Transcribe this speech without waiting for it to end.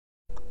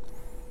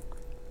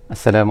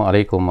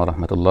Assalamualaikum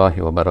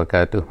warahmatullahi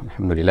wabarakatuh.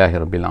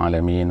 Alhamdulillahirabbil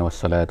alamin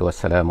wassalatu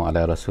wassalamu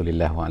ala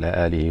Rasulillah wa ala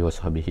alihi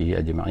washabbihi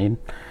ajma'in.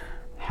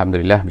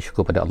 Alhamdulillah,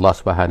 bersyukur pada Allah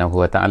Subhanahu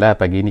wa taala.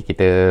 Pagi ini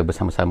kita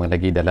bersama-sama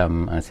lagi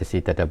dalam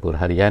sesi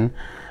tadabbur harian.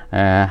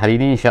 Hari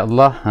ini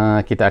insya-Allah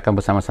kita akan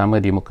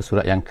bersama-sama di muka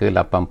surat yang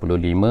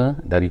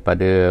ke-85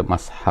 daripada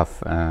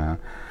Mashaf.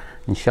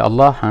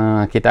 InsyaAllah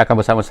kita akan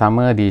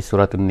bersama-sama di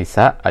surah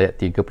Al-Nisa ayat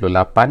 38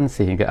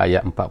 sehingga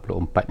ayat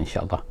 44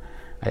 insyaAllah.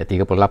 Ayat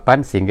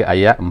 38 sehingga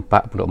ayat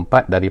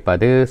 44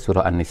 daripada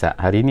surah Al-Nisa.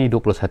 Hari ini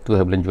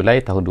 21 bulan Julai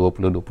tahun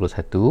 2021.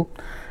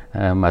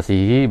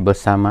 Masih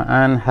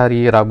bersamaan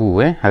hari Rabu.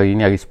 Hari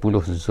ini hari 10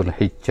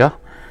 Zulhijjah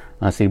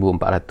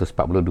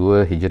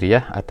 1442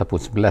 Hijriah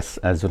ataupun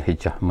 11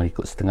 Zulhijjah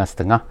mengikut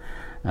setengah-setengah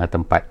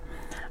tempat.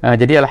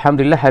 Jadi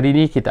Alhamdulillah hari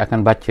ini kita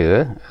akan baca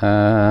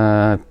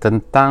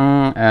tentang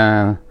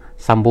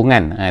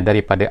sambungan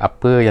daripada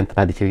apa yang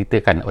telah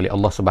diceritakan oleh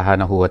Allah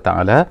Subhanahu wa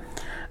taala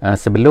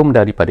sebelum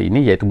daripada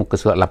ini, iaitu muka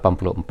surat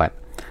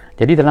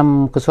 84. Jadi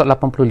dalam muka surat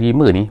 85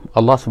 ni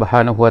Allah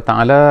Subhanahu wa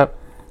taala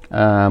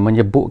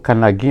menyebutkan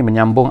lagi,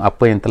 menyambung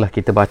apa yang telah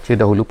kita baca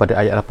dahulu pada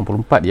ayat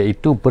 84,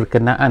 iaitu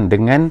berkenaan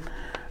dengan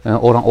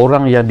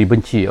orang-orang yang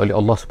dibenci oleh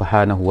Allah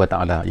Subhanahu wa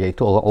taala,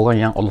 iaitu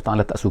orang-orang yang Allah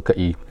Taala tak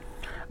sukai.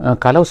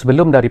 Kalau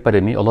sebelum daripada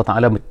ni Allah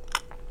Taala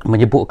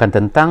menyebutkan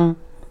tentang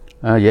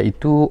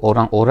iaitu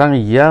orang-orang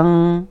yang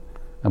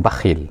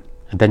bakhil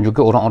dan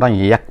juga orang-orang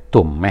yang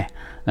yaktum.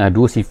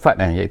 Dua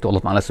sifat iaitu Allah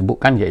Taala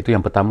sebutkan, iaitu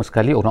yang pertama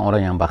sekali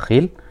orang-orang yang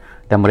bakhil,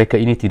 dan mereka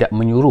ini tidak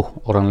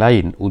menyuruh orang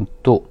lain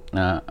untuk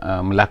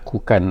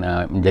melakukan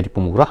menjadi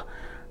pemurah,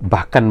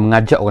 bahkan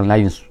mengajak orang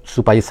lain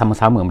supaya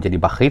sama-sama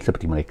menjadi bakhil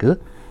seperti mereka.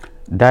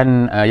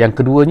 Dan yang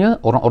keduanya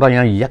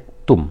orang-orang yang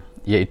yaktum,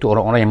 iaitu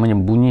orang-orang yang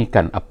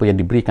menyembunyikan apa yang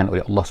diberikan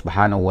oleh Allah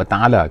Subhanahu wa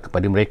taala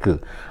kepada mereka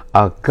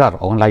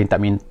agar orang lain tak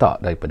minta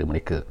daripada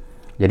mereka.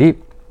 Jadi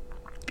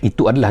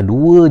itu adalah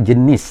dua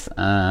jenis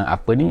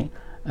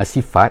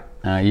sifat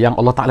yang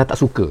Allah Taala tak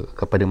suka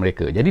kepada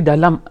mereka. Jadi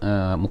dalam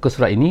muka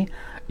surat ini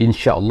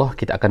insya-Allah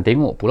kita akan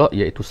tengok pula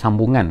iaitu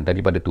sambungan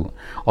daripada tu.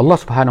 Allah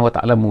Subhanahu wa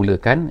taala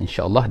mulakan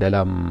insya-Allah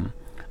dalam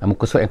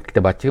muka surat yang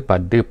kita baca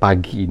pada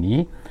pagi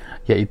ini,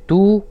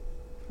 iaitu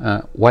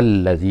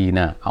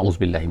wallazina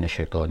a'udzubillahi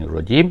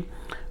minasyaitonirrajim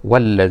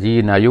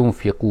wallazina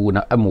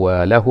yunfiquna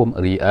amwalahum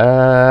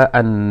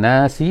ria'an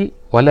nasi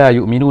wala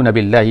yu'minuna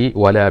billahi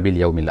wala bil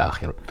yaumil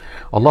akhir.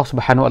 Allah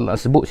Subhanahu wa taala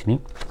sebut sini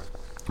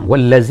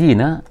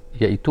wallazina,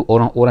 iaitu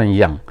orang-orang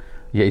yang,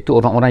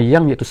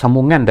 iaitu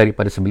sambungan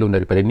daripada sebelum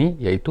daripada ni,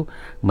 iaitu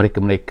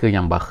mereka-mereka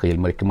yang bakhil,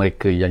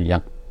 mereka-mereka yang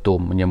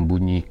yaktum,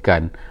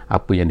 menyembunyikan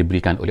apa yang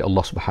diberikan oleh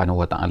Allah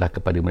Subhanahu wa taala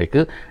kepada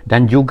mereka,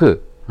 dan juga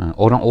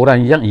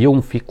orang-orang yang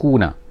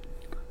yunfikuna,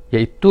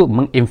 iaitu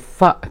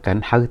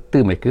menginfakkan harta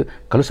mereka.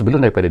 Kalau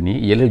sebelum daripada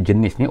ni ialah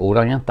jenis ni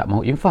orang yang tak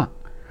mahu infak,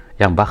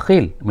 yang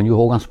bakhil,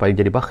 menyuruh orang supaya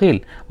jadi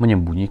bakhil,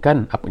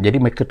 menyembunyikan apa,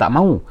 jadi mereka tak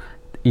mahu.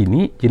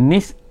 Ini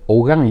jenis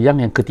orang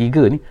yang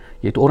ketiga ni,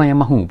 iaitu orang yang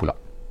mahu pula.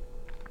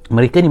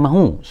 Mereka ni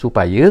mahu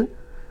supaya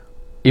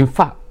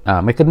infak,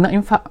 mereka nak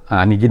infak.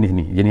 Ni jenis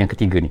yang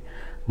ketiga ni,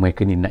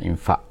 mereka ni nak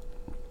infak.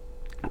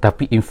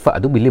 Tapi infak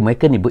tu bila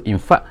mereka ni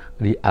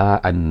berinfak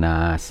ria'an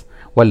nas,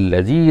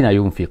 wallazina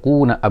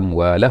yunfiquna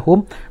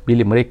amwalahum,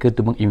 bila mereka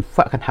tu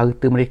menginfakkan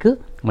harta mereka,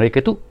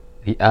 mereka tu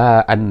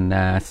ria'an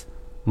nas,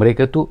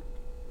 mereka tu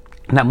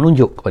nak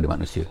menunjuk kepada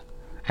manusia.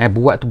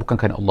 Buat tu bukan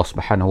kerana Allah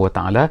Subhanahu wa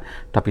taala,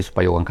 tapi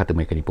supaya orang kata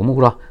mereka ni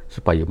pemurah,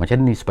 supaya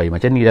macam ni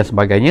dan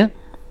sebagainya.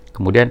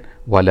 Kemudian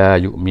wala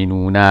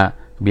yu'minuna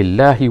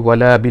billahi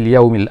wala bil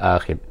yaumil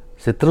akhir.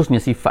 Seterusnya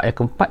sifat yang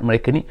keempat,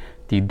 mereka ni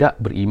tidak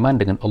beriman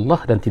dengan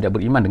Allah dan tidak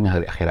beriman dengan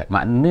hari akhirat.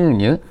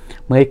 Maknanya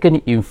mereka ni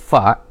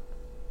infak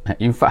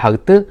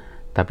harta,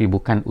 tapi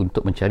bukan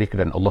untuk mencari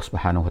keridaan Allah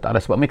Subhanahu wa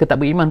taala, sebab mereka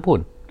tak beriman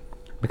pun,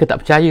 mereka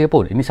tak percaya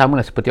pun. Ini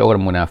samalah seperti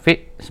orang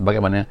munafik,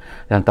 sebagaimana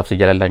dalam tafsir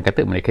Jalalain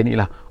kata mereka ni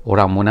lah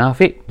orang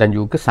munafik, dan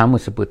juga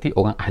sama seperti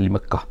orang ahli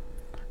Mekah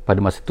pada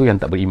masa tu yang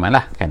tak beriman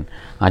lah kan.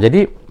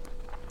 Jadi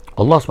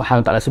Allah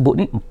Subhanahu wa taala sebut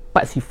ni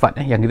empat sifat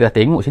yang kita dah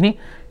tengok sini.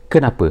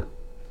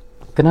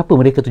 Kenapa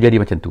mereka tu jadi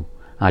macam tu?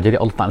 Jadi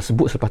Allah Taala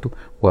sebut selepas tu,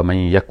 wa man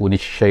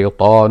yakunish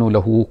syaitanu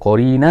lahu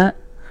qarina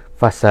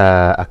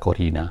fasa'a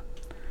qarina.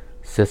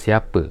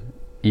 Sesiapa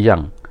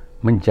yang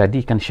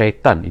menjadikan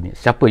syaitan ini,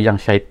 siapa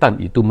yang syaitan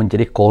itu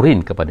menjadi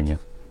korin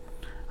kepadanya.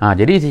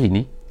 Jadi di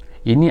sini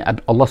ini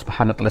Allah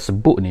Subhanahu wa taala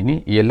sebut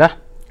ni ialah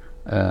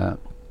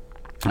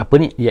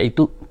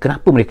iaitu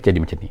kenapa mereka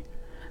jadi macam ni.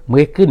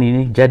 Mereka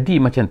ni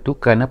jadi macam tu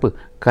kerana apa?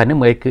 Kerana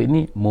mereka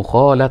ini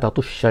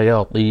mukhalatatus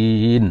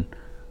syayatin.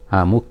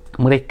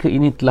 Mereka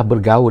ini telah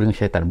bergaul dengan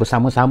syaitan,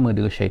 bersama-sama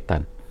dengan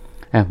syaitan.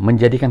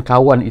 Menjadikan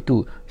kawan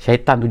itu,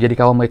 syaitan tu jadi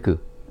kawan mereka.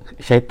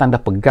 Syaitan dah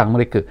pegang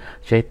mereka,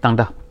 syaitan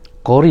dah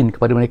korin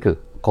kepada mereka.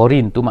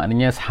 Korin tu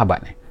maknanya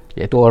sahabat,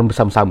 iaitu orang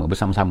bersama-sama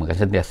kan,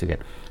 sentiasa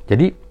kan.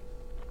 Jadi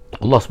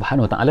Allah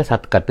Subhanahu wa taala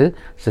satu kata,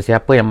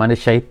 sesiapa yang mana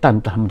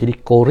syaitan telah menjadi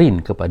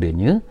korin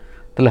kepadanya,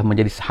 telah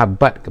menjadi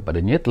sahabat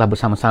kepadanya, telah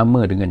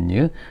bersama-sama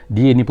dengannya,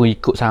 dia ni pun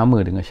ikut sama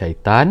dengan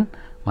syaitan,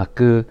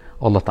 maka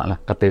Allah Ta'ala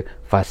kata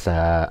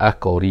fasa'a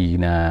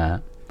qarina.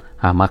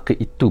 Maka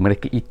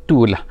mereka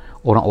itulah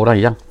orang-orang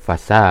yang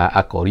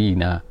fasa'a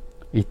qarina.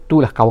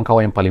 Itulah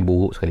kawan-kawan yang paling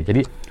buruk sekali.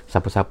 Jadi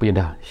siapa-siapa yang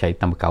dah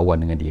syaitan berkawan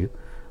dengan dia,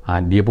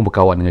 dia pun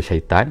berkawan dengan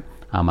syaitan,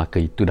 maka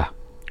itu dah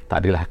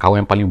tak adalah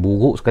kawan yang paling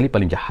buruk sekali,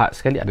 paling jahat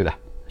sekali adalah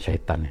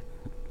syaitan.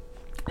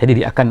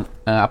 Jadi dia akan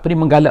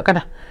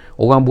menggalakkan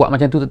orang buat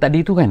macam tu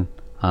tadi tu kan.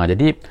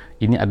 Jadi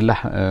ini adalah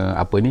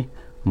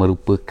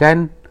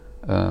merupakan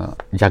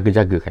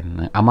jaga-jaga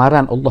kan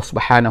amaran Allah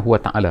Subhanahu Wa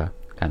Taala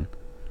kan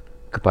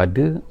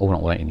kepada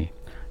orang-orang ini.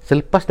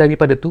 Selepas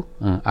daripada tu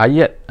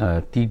ayat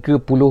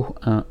 30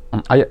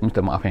 ayat minta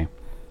maaf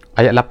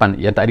ayat 8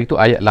 yang tadi tu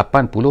ayat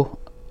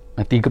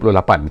 38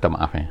 minta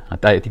maaf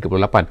ayat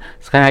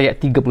 38. Sekarang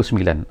ayat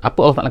 39. Apa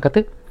Allah Taala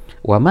kata?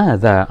 Wa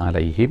madza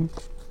alaihim.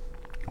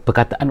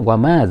 Perkataan wa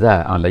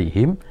madza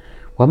alaihim,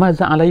 wa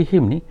madza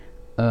alaihim ni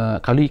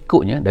kalau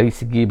ikutnya dari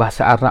segi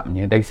bahasa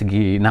Arabnya, dari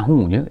segi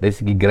nahunya, dari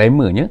segi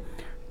grammarnya,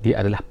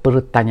 dia adalah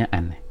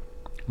pertanyaan.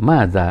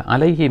 Madza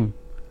alaihim,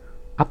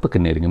 apa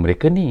kena dengan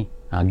mereka ni?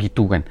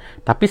 Gitu kan.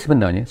 Tapi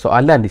sebenarnya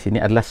soalan di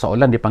sini adalah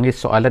soalan dipanggil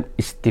soalan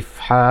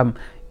istifham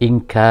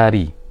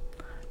inkari.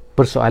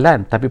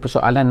 Persoalan, tapi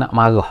persoalan nak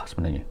marah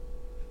sebenarnya.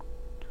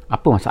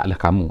 Apa masalah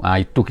kamu?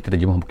 Itu kita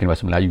terjemah mungkin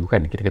bahasa Melayu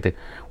kan. Kita kata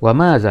wa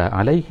madza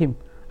alaihim,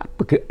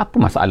 apa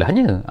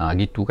masalahnya?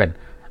 Gitu kan.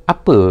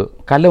 Apa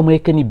kalau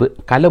mereka ni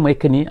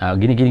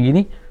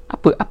gini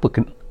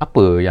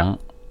apa yang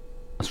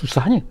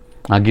susahnya?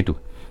 Gitu.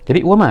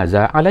 Jadi wa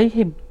madza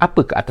alaihim,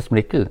 apa ke atas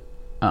mereka?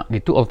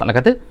 Gitu Allah Taala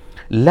kata,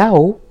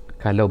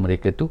 kalau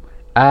mereka tu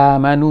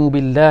amanu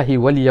billahi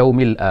wal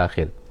yaumil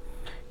akhir.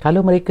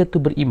 Kalau mereka tu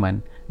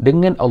beriman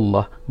dengan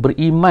Allah,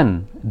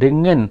 beriman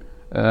dengan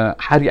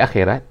hari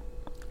akhirat,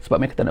 sebab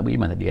mereka tak nak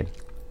beriman tadi kan.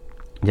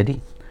 Jadi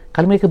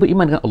kalau mereka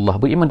beriman dengan Allah,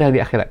 beriman dengan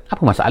hari akhirat,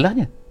 apa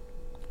masalahnya?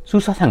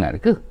 Susah sangat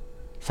ke?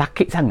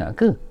 Sakit sangat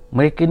ke?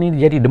 Mereka ni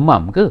jadi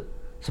demam ke?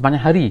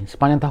 Sepanjang hari,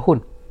 sepanjang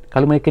tahun,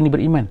 kalau mereka ni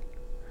beriman,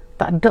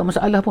 tak ada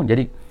masalah pun.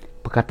 Jadi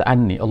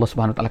perkataan ni Allah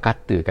Subhanahu Wa Taala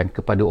katakan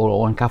kepada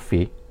orang-orang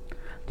kafir.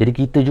 Jadi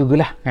kita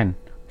jugalah kan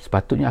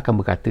sepatutnya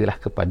akan berkatalah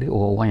kepada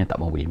orang-orang yang tak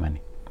mahu beriman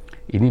ni.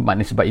 Ini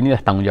maknanya sebab inilah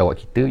tanggungjawab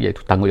kita,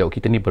 iaitu tanggungjawab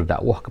kita ni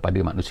berdakwah kepada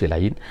manusia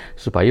lain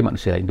supaya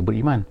manusia lain itu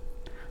beriman.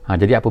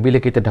 Jadi apabila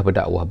kita dah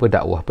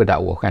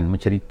berdakwah kan,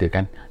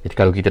 menceritakan. Jadi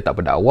kalau kita tak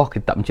berdakwah,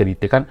 kita tak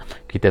menceritakan,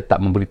 kita tak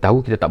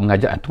memberitahu, kita tak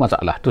mengajar, itu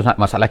masalah. Itu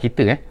masalah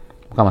kita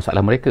bukan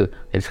masalah mereka.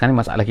 Jadi sekarang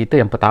masalah kita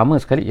yang pertama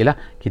sekali ialah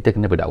kita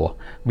kena berdakwah.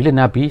 Bila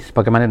Nabi,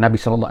 sebagaimana Nabi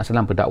SAW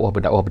berdakwah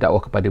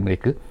kepada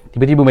mereka,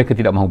 tiba-tiba mereka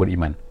tidak mahu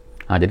beriman.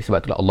 Jadi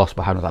sebab itulah Allah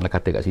Subhanahu Wa Taala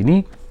kata kat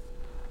sini,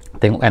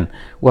 tengok kan,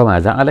 wa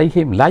madza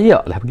alaihim,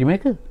 layaklah bagi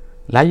mereka.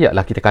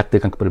 Layaklah kita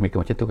katakan kepada mereka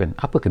macam tu kan.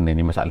 Apa kena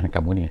ni masalah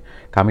kamu ni?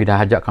 Kami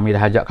dah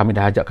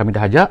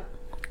ajak.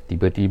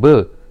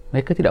 Tiba-tiba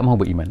mereka tidak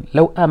mahu beriman.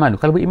 Lau amanu,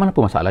 kalau beriman apa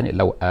masalahnya?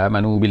 Lau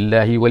amanu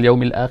billahi wal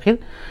yaumil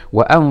akhir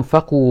wa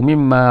anfaqu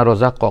mimma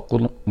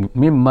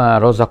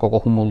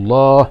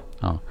razaqahumullah.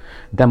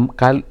 Dan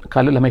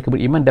kalaulah mereka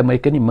beriman dan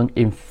mereka ni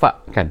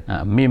menginfakkan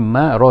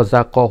mimma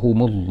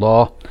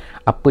razaqahumullah,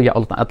 apa yang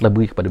Allah Ta'ala telah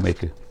beri kepada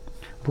mereka.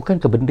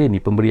 Bukankah benda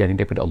ni pemberian ni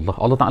daripada Allah?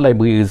 Allah Ta'ala yang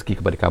beri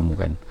rezeki kepada kamu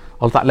kan.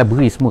 Allah Ta'ala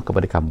beri semua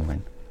kepada kamu kan.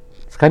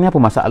 Sekarang ni apa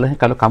masalahnya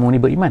kalau kamu ni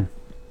beriman?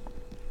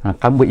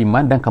 Kamu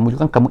beriman dan kamu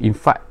juga kamu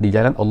infak di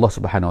jalan Allah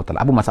Subhanahu Wa Taala.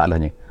 Apa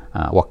masalahnya?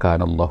 Wa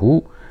kana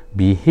Allahu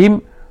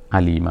bihim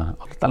alima.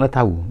 Allah Ta'ala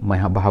tahu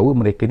bahawa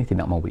mereka ni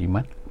tidak mahu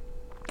beriman.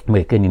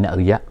 Mereka ni nak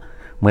riak.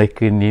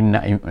 Mereka ni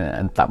nak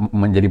tak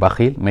menjadi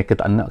bakhil. Mereka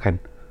tak nak kan.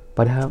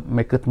 Padahal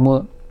mereka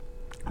semua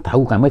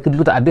tahu kan, mereka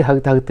dulu tak ada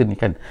harta-harta ni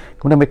kan.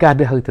 Kemudian mereka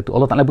ada harta tu.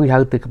 Allah Ta'ala beri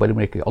harta kepada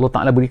mereka. Allah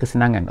Ta'ala beri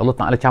kesenangan. Allah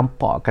Ta'ala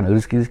campakkan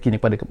rezeki-rezeki ni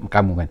kepada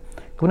kamu kan.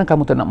 Kemudian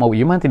kamu tak nak mahu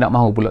iman, tidak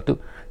mahu pula tu.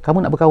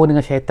 Kamu nak berkawan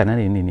dengan syaitan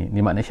ni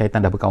maknanya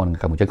syaitan dah berkawan dengan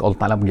kamu. Jadi Allah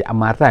Ta'ala bagi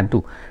amaran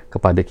tu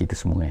kepada kita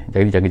semua.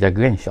 Jadi jaga-jaga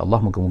kan, insya-Allah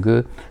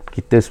moga-moga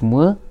kita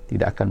semua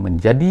tidak akan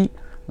menjadi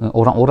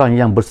orang-orang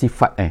yang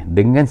bersifat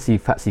dengan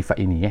sifat-sifat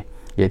ini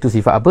iaitu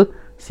sifat apa?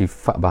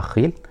 Sifat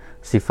bakhil,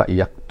 sifat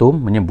yaktum,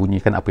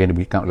 menyembunyikan apa yang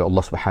diberikan oleh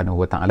Allah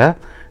Subhanahu Wa Taala,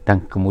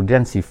 dan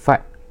kemudian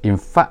sifat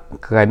infak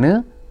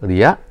kerana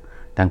riak,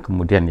 dan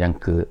kemudian yang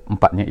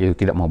keempatnya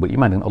iaitu tidak mahu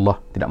beriman dengan Allah,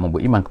 tidak mahu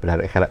beriman kepada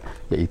hari akhirat,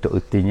 iaitu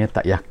ertinya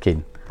tak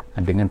yakin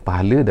dengan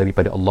pahala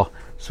daripada Allah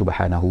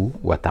Subhanahu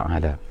Wa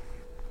Taala.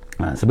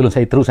 Sebelum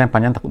saya terus, saya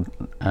panjang takut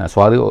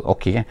suara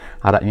okey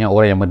harapnya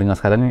orang yang mendengar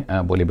sekarang ni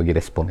boleh bagi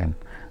respon kan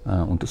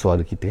untuk suara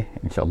kita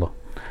insya-Allah.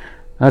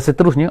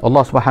 Seterusnya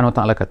Allah Subhanahu Wa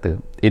Taala kata,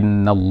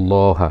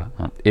 innallaha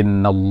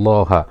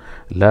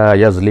la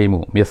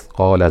yazlimu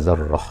mithqala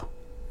zarrah.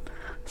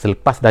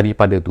 Selepas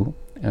daripada tu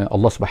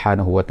Allah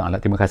Subhanahu Wa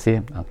Taala, terima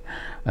kasih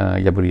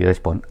yang beri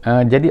respon.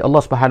 Jadi Allah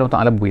Subhanahu Wa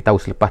Taala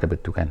beritahu selepas daripada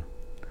tu kan,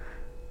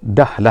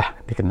 dahlah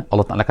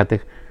Allah Taala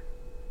kata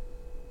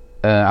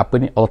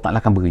Allah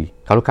Taala akan beri.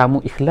 Kalau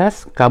kamu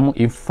ikhlas, kamu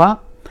infak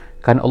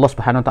kerana Allah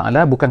Subhanahu Wa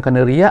Taala, bukan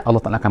kerana riak, Allah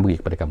Taala akan beri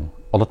kepada kamu.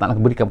 Allah Taala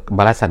akan beri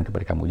balasan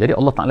kepada kamu. Jadi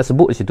Allah Taala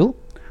sebut di situ,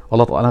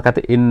 Allah Ta'ala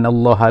kata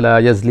innallaha la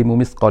yazlimu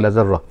mithqala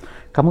zarrah.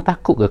 Kamu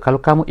takut ke kalau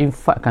kamu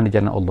infakkan di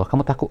jalan Allah?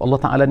 Kamu takut Allah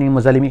Ta'ala ni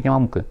menzalimi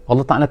kamu ke?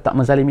 Allah Ta'ala tak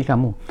menzalimi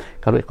kamu.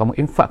 Kalau kamu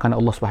infakkan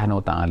Allah Subhanahu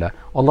Wa Ta'ala,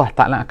 Allah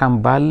Ta'ala akan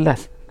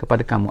balas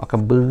kepada kamu, akan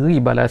beri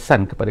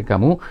balasan kepada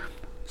kamu,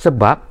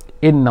 sebab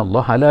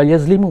innallaha la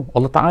yazlimu.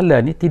 Allah Ta'ala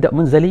ni tidak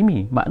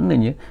menzalimi.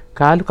 Maknanya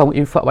kalau kamu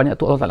infak banyak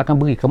tu, Allah Ta'ala akan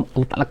beri kamu,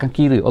 Allah Ta'ala akan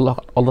kira, Allah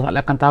Ta'ala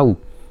akan tahu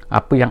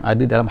apa yang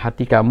ada dalam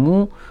hati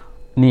kamu,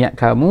 niat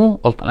kamu.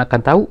 Allah Ta'ala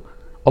akan tahu.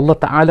 Allah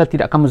Ta'ala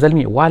tidak akan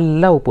menzalimi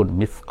walaupun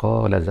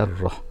mithqala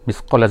zarrah.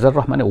 Mithqala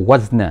zarrah makna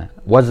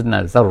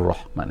wazna zarrah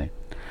makna.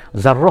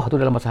 Zarrah tu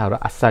dalam bahasa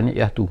Arab asalnya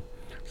ialah tu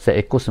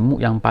seekor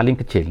semut yang paling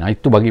kecil. Nah,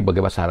 itu bagi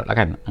bahasa Arab lah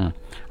kan.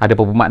 Ada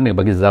beberapa makna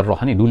bagi zarrah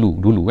ni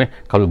dulu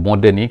kalau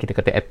moden ni kita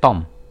kata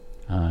atom.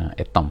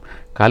 Atom.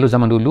 Kalau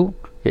zaman dulu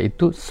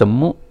iaitu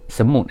semut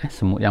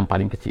yang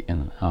paling kecil.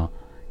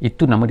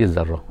 Itu nama dia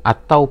zarrah.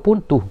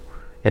 Ataupun tu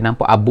yang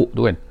nampak abuk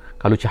tu kan.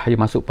 Kalau cahaya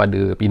masuk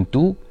pada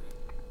pintu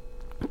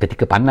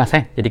ketika panas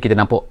jadi kita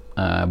nampak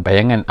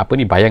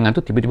bayangan tu,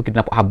 tiba-tiba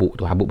kita nampak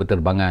habuk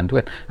berterbangan tu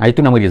kan.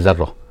 Itu nama dia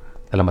zarrah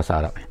dalam bahasa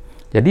Arab.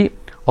 Jadi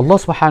Allah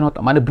Subhanahu Wa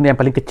Ta'ala, mana benda yang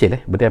paling kecil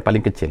benda yang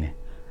paling kecil ni.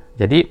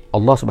 Jadi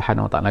Allah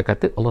Subhanahu Wa Ta'ala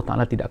kata Allah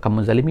Ta'ala tidak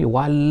akan menzalimi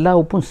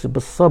walaupun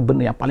sebesar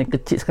benda yang paling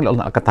kecil sekali.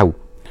 Allah akan tahu.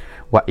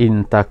 Wa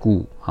in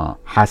taku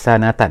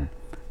hasanatan,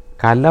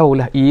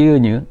 kalaulah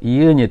ianya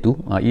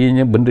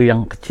benda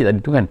yang kecil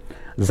tadi tu kan,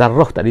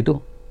 zarrah tadi tu,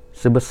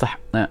 sebesar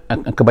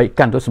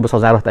kebaikan tu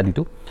sebesar zarah tadi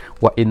tu,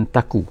 wa in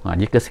taku,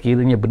 jika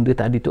sekiranya benda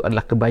tadi tu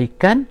adalah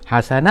kebaikan,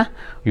 hasanah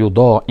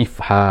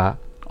yudha'ifha,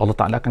 Allah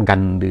Ta'ala akan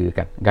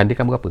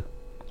gandakan berapa?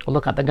 Allah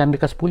akan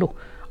gandakan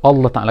 10.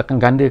 Allah Ta'ala akan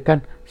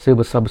gandakan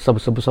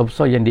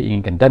sebesar yang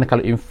diinginkan. Dan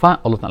kalau infak,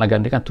 Allah Ta'ala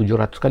gandakan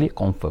 700 kali,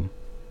 confirm.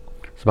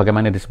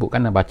 Sebagaimana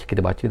disebutkan, kita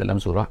baca dalam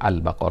surah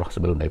Al-Baqarah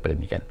sebelum daripada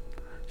ni kan.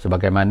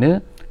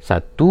 Sebagaimana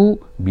satu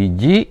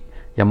biji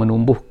yang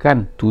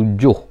menumbuhkan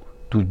 7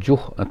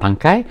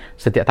 tangkai,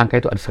 setiap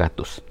tangkai itu ada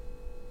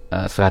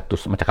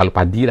 100 macam kalau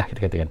padi lah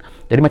kita katakan.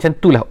 Jadi macam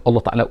itulah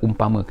Allah Ta'ala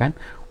umpamakan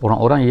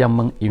orang-orang yang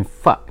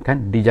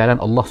menginfakkan di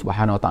jalan Allah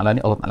Subhanahu Wa Ta'ala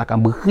ni, Allah Ta'ala akan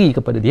beri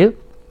kepada dia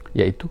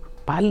iaitu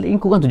paling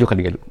kurang 700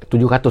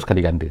 kali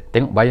ganda.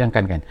 Tengok,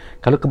 bayangkan kan,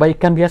 kalau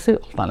kebaikan biasa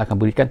Allah Ta'ala akan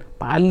berikan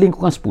paling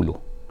kurang 10.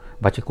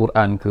 Baca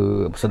Quran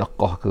ke,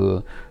 sedekah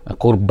ke,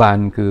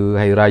 korban ke,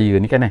 hari raya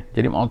ni kan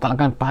jadi Allah Ta'ala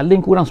akan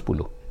paling kurang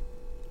 10.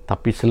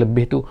 Tapi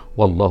selebih tu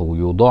wallahu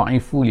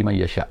yudha'ifu liman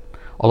yasha.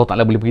 Allah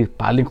Ta'ala boleh bagi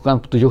paling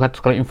kurang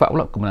 700 kalau infak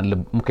pula,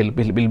 kemudian mungkin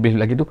lebih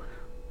lagi tu,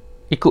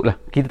 ikutlah,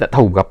 kita tak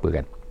tahu berapa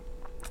kan.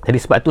 Jadi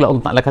sebab itulah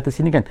Allah Ta'ala kata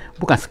sini kan,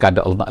 bukan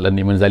sekadar Allah Ta'ala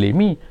ni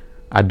menzalimi.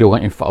 Ada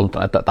orang infak Allah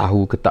Ta'ala tak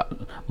tahu ke, tak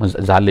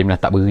zalim lah,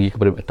 tak beri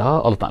kepada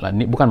Allah Ta'ala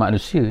ni bukan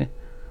manusia.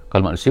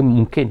 Kalau manusia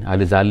mungkin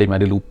ada zalim,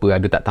 ada lupa,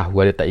 ada tak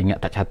tahu, ada tak ingat,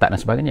 tak catat dan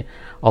sebagainya.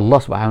 Allah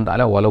Subhanahu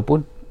Ta'ala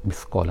walaupun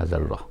misqala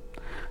zarrah.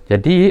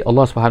 Jadi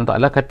Allah Subhanahu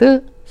Ta'ala kata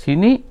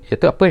sini,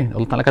 iaitu apa yang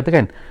Allah Ta'ala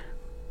katakan,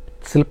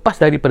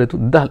 selepas daripada tu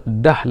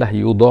dahlah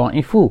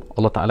yudha'ifu,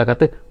 Allah Ta'ala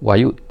kata wa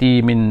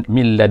yu'ti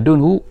min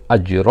ladunhu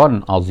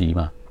ajran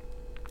azima.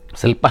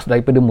 Selepas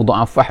daripada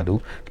mudha'afah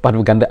tu, lepas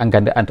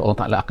gandaan-gandaan tu, Allah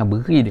Ta'ala akan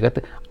beri, dia kata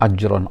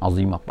ajran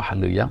azima,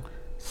 pahala yang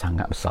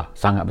sangat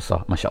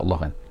besar,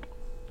 masya-Allah kan.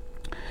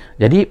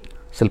 Jadi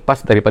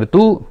selepas daripada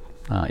tu,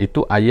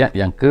 itu ayat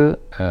yang ke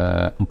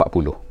 40.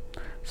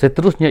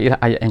 Seterusnya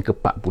ialah ayat yang ke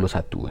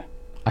 41.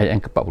 Ayat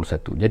yang ke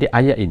 41. Jadi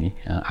ayat ini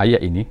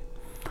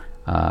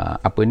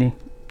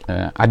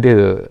ada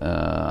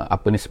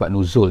sebab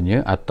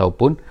nuzulnya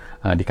ataupun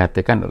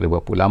dikatakan oleh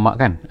beberapa ulama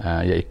kan,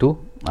 iaitu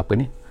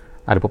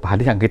ada beberapa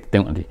hadis yang kita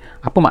tengok nanti.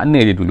 Apa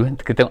makna dia dulu?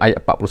 Kita tengok ayat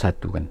 41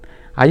 kan.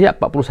 Ayat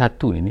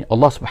 41 ini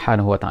Allah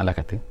Subhanahu Wa Ta'ala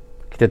kata,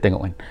 kita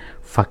tengok kan,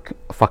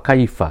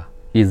 fakaifa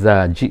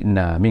iza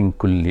ji'na min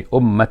kulli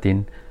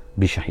ummatin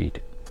bisyahid.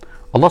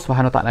 Allah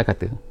Subhanahu Wa Ta'ala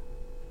kata,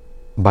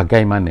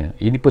 bagaimana,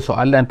 ini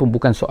persoalan pun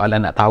bukan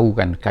soalan nak tahu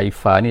kan,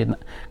 kaifa ni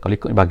kalau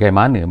ikut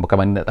bagaimana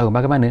nak tahu,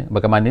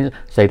 bagaimana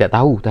saya tak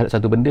tahu terhadap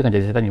satu benda kan,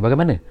 jadi saya tanya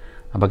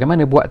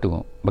bagaimana buat tu,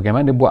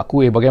 bagaimana buat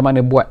kuih,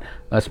 bagaimana buat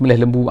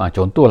sembelih lembu,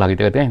 contohlah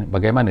kita kata kan,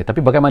 bagaimana. Tapi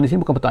bagaimana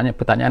sini bukan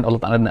pertanyaan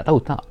Allah Ta'ala nak tahu,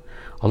 tak.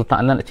 Allah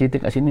Ta'ala nak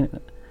cerita kat sini,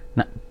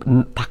 nak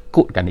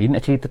takutkan, ini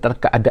nak cerita tentang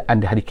keadaan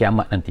di hari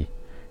kiamat nanti.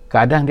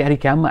 Keadaan di hari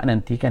kiamat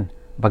nanti kan,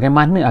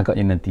 bagaimana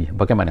agaknya nanti,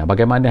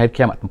 bagaimana hari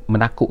kiamat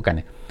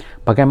menakutkan.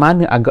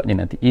 Bagaimana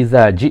agaknya nanti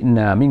iza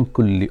ji'na min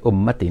kulli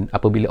ummatin,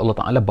 apabila Allah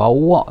Ta'ala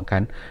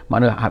bawakan,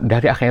 maknanya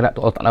dari akhirat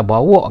tu Allah Ta'ala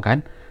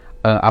bawakan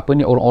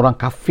orang-orang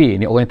kafir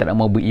ni, orang yang tak nak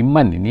mau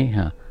beriman ini,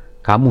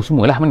 kamu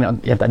semualah,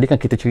 yang tadi kan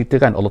kita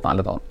ceritakan Allah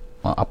Ta'ala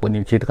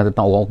ceritakan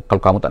tentang orang,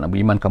 kalau kamu tak nak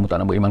beriman,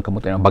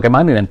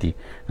 bagaimana nanti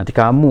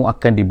kamu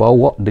akan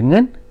dibawa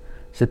dengan,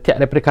 setiap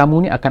daripada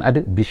kamu ni akan ada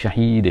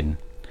bisyahidin,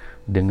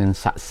 dengan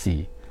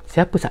saksi.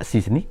 Siapa saksi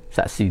sini?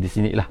 Saksi di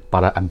sini ialah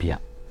para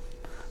anbiya.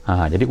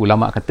 Jadi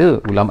ulama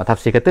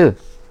tafsir kata,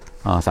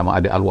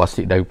 sama ada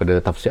Al-Wasit daripada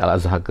tafsir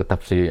Al-Azhar ke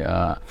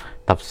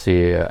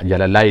tafsir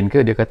jalan lain ke,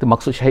 dia kata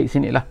maksud syahid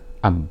sini ialah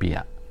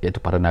anbiya. iaitu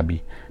para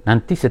nabi.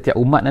 Nanti setiap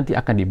umat nanti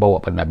akan dibawa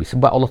pada nabi,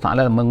 sebab Allah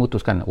Taala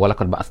mengutuskan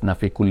walaqad ba'atsna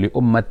fi kulli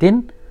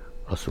ummatin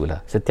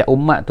rasula. Setiap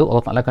umat tu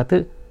Allah Taala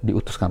kata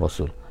diutuskan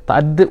rasul. Tak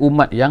ada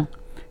umat yang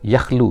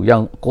yakhlu,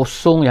 yang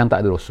kosong, yang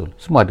tak ada rasul.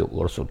 Semua ada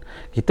rasul.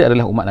 Kita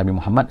adalah umat Nabi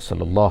Muhammad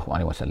sallallahu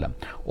alaihi wasallam.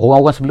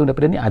 Orang-orang sebelum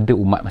daripada ni ada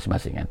umat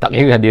masing-masing kan. Tak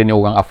kira dia ni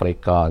orang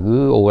Afrika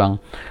ke,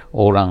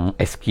 orang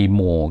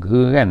Eskimo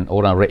ke kan,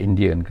 orang Red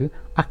Indian ke,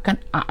 akan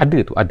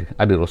ada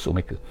rasul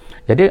mereka.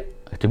 Jadi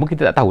cuma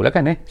kita tak tahulah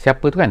kan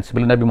siapa tu kan.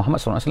 Sebelum Nabi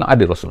Muhammad sallallahu alaihi wasallam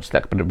ada rasul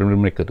setiap kepada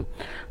mereka tu.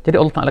 Jadi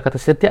Allah Taala kata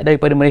setiap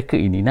daripada mereka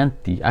ini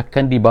nanti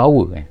akan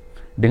dibawa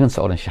dengan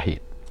seorang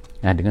syahid.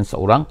 Dengan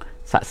seorang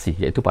saksi,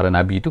 iaitu para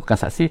nabi itu kan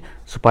saksi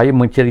supaya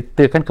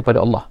menceritakan kepada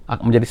Allah,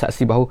 menjadi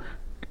saksi bahawa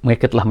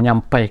mereka telah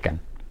menyampaikan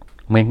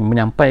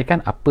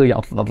apa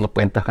yang Allah telah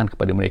perintahkan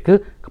kepada mereka,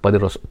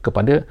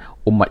 kepada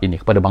umat ini,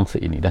 kepada bangsa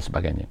ini dan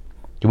sebagainya.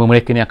 Cuma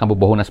mereka ni akan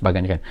berbohong dan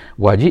sebagainya kan.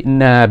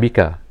 Wajidna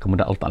bika,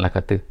 kemudian Allah Ta'ala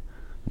kata,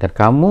 dan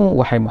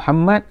kamu wahai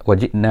Muhammad,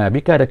 wajidna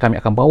bika, dan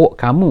kami akan bawa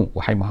kamu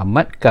wahai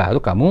Muhammad, ka tu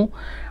kamu,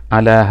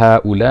 ala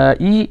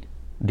haulai,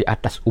 di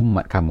atas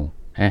umat kamu,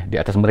 di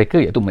atas mereka,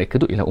 iaitu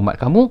mereka tu ialah umat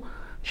kamu,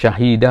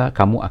 syahida,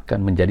 kamu akan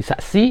menjadi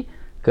saksi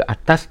ke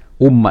atas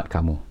umat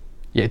kamu,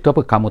 iaitu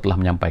apa? Kamu telah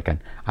menyampaikan.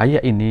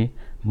 Ayat ini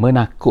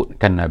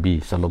menakutkan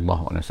Nabi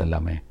sallallahu alaihi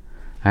wasallam.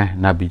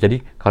 Nabi,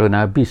 jadi kalau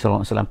Nabi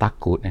sallallahu alaihi wasallam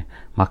takut,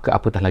 maka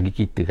apatah lagi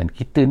kita kan.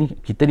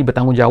 Kita ni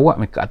bertanggungjawab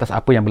ke atas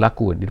apa yang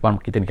berlaku di depan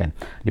kita ni kan.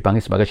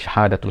 Dipanggil sebagai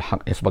syahadatul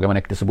haq,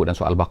 sebagaimana kita sebut dalam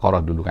surah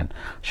Al-Baqarah dulu kan.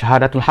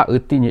 Syahadatul haq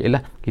artinya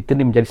ialah kita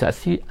ni menjadi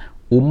saksi,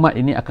 umat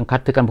ini akan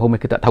katakan bahawa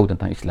mereka tak tahu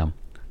tentang Islam.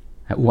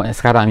 Umat yang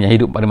sekarang yang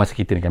hidup pada masa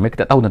kita ni kan,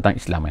 mereka tak tahu tentang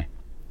Islam.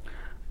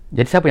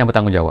 Jadi siapa yang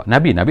bertanggungjawab?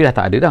 Nabi dah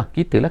tak ada dah.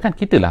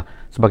 Kitalah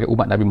sebagai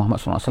umat Nabi Muhammad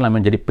SAW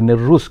menjadi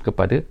penerus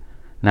kepada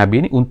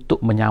Nabi ni untuk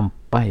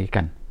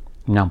menyampaikan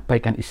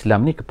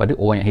Islam ni kepada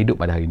orang yang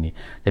hidup pada hari ini.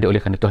 Jadi oleh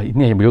kerana itu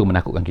ini yang juga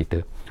menakutkan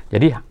kita.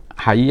 Jadi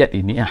ayat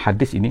ini,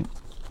 hadis ini,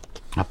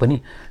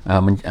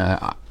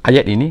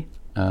 ayat ini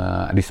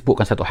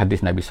disebutkan satu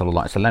hadis Nabi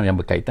sallallahu alaihi wasallam yang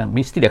berkaitan,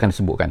 mesti dia akan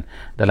disebutkan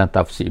dalam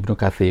tafsir Ibnu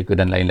Katsir ke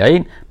dan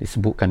lain-lain,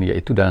 disebutkan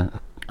iaitu dalam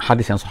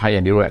hadis yang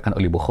sahih yang diriwayatkan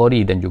oleh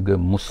Bukhari dan juga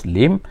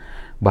Muslim,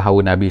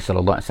 bahawa Nabi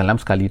sallallahu alaihi wasallam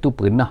sekali itu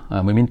pernah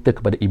meminta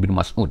kepada Ibnu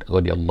Mas'ud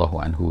radhiyallahu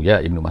anhu,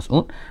 ya Ibnu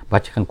Mas'ud,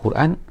 bacakan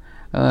Quran.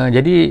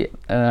 Jadi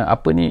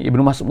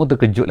Ibnu Mas'ud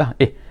terkejutlah,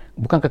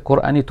 bukankah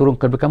Quran ni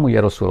turun kepada kamu ya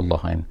Rasulullah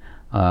kan?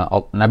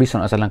 Nabi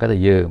SAW kata,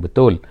 ya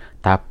betul,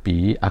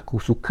 tapi aku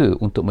suka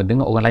untuk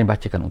mendengar orang lain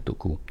bacakan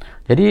untukku.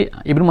 Jadi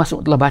Ibnu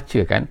Mas'ud telah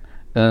bacakan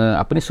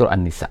surah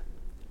Al-Nisa.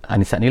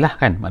 Al-Nisa ni lah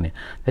kan maknanya.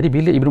 Jadi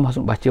bila Ibnu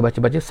Mas'ud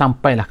baca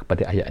sampailah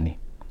kepada ayat ni.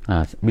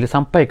 Bila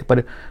sampai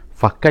kepada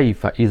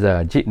fakaifa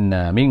iza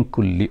ji'na min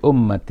kulli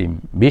ummatin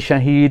bi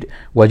syahid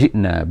wa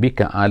ji'na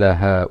bika ala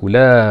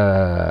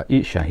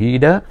haula'i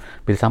syahida,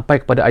 bila sampai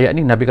kepada ayat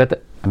ni Nabi kata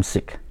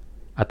amsik,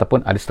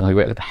 ataupun ada setengah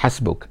riwayat kata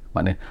hasbuk,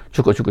 maknanya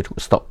cukup,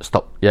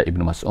 stop ya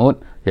Ibnu Mas'ud,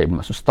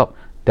 stop.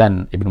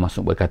 Dan Ibnu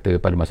Mas'ud berkata,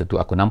 pada masa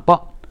tu aku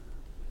nampak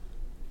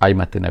air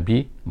mata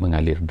Nabi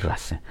mengalir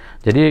deras.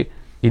 Jadi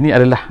ini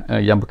adalah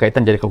yang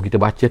berkaitan. Jadi kalau kita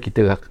baca,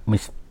 kita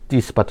mesti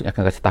sepatutnya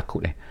akan rasa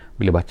takut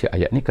bila baca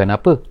ayat ni.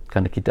 Kenapa?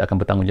 Kerana kita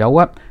akan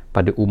bertanggungjawab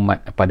pada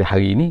umat pada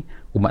hari ini,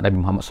 umat Nabi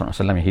Muhammad SAW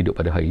yang hidup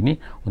pada hari ini,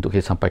 untuk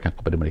kita sampaikan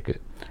kepada mereka.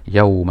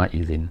 Yauma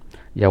idzin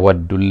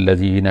yawaddul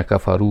ladzina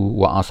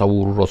kafaru wa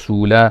asawur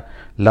rasula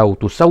law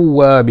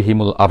tusawwa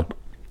bihimul ard.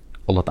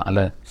 Allah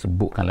Ta'ala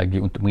sebutkan lagi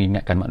untuk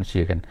mengingatkan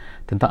manusia kan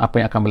tentang apa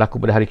yang akan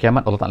berlaku pada hari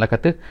kiamat. Allah Ta'ala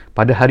kata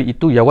pada hari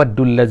itu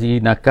yawaddul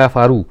ladzina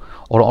kafaru,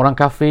 orang-orang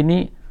kafir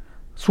ni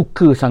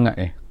suka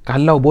sangat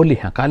kalau boleh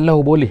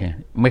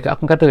mereka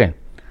akan kata kan,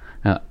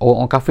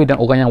 orang kafir dan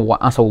orang yang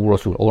wa'asawur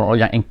rasul,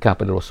 orang-orang yang engkar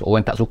pada rasul,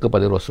 orang yang tak suka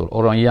pada rasul,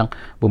 orang yang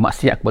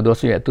bermaksiat kepada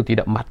rasul, iaitu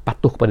tidak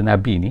patuh kepada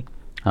Nabi ni.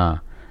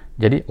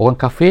 Jadi orang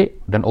kafir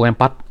dan orang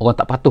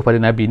tak patuh pada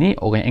Nabi ni,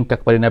 orang yang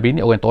engkar kepada Nabi ni,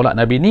 orang yang tolak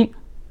Nabi ni,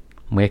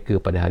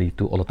 mereka pada hari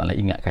itu Allah Ta'ala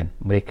ingatkan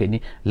mereka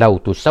ni lau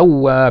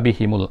tusawwa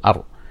bihimul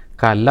ard,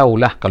 kalau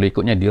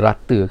ikutnya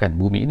diratakan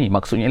bumi ini,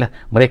 maksudnya ialah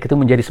mereka tu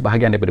menjadi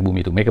sebahagian daripada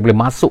bumi itu, mereka boleh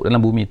masuk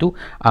dalam bumi itu,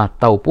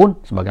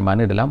 ataupun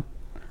sebagaimana dalam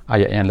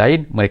ayat yang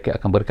lain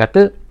mereka akan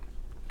berkata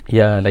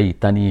ya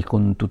laitani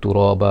kuntu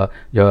turaba,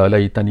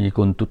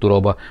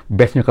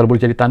 bestnya kalau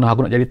boleh jadi tanah,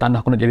 aku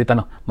nak jadi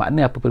tanah.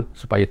 Maknanya apa?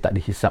 Supaya tak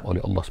dihisap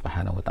oleh Allah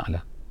Subhanahu Wa Taala.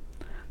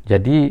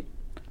 Jadi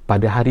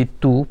pada hari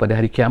tu, pada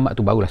hari kiamat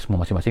tu, barulah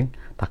semua masing-masing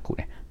takut.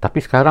 Tapi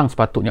sekarang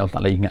sepatutnya Allah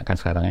Ta'ala ingatkan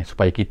sekarang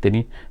supaya kita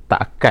ni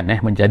tak akan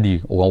menjadi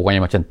orang-orang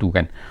yang macam tu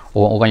kan.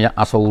 Orang-orang yang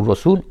asawur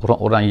rasul,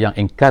 orang-orang yang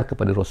engkar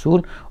kepada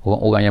rasul,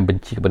 orang-orang yang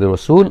benci kepada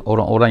rasul,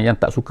 orang-orang yang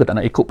tak suka, tak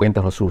nak ikut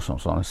perintah Rasul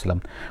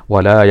SAW.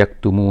 Wala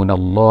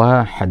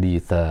yaktumunallaha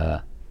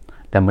haditha,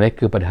 dan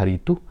mereka pada hari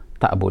itu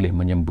tak boleh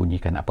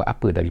menyembunyikan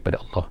apa-apa daripada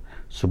Allah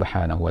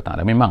Subhanahu Wa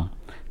Ta'ala. Memang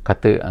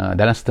kata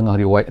dalam setengah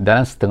riwayat,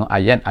 dalam setengah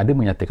ayat ada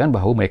menyatakan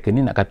bahawa mereka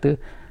ni nak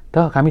kata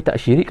kami tak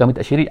syirik,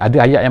 ada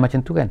ayat yang macam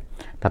tu kan.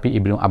 Tapi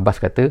Ibnu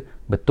Abbas kata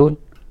betul,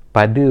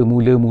 pada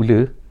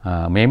mula-mula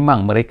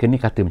memang mereka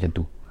ni kata macam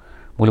tu.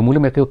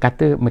 Mula-mula mereka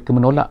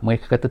menolak,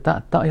 mereka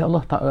kata tak ya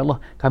Allah, tak ya Allah,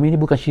 kami ni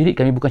bukan syirik.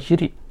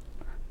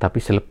 Tapi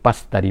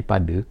selepas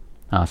daripada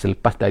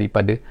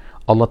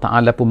Allah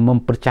Ta'ala pun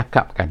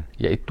mempercakapkan,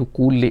 iaitu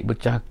kulit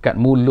bercakap,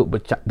 mulut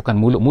bercakap, bukan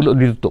mulut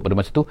ditutup pada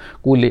masa tu,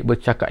 kulit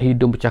bercakap,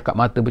 hidung bercakap,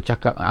 mata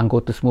bercakap,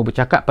 anggota semua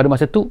bercakap pada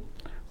masa tu,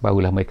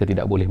 barulah mereka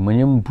tidak boleh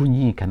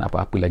menyembunyikan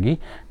apa-apa lagi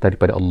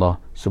daripada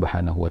Allah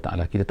Subhanahu Wa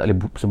Ta'ala. Kita tak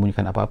boleh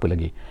sembunyikan apa-apa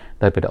lagi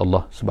daripada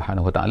Allah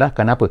Subhanahu Wa Ta'ala.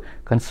 Kenapa?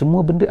 Kan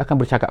semua benda akan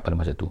bercakap pada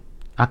masa tu,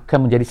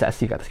 akan menjadi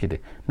saksi ke atas kita.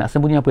 Nak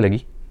sembunyi apa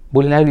lagi?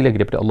 Boleh lari lagi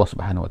daripada Allah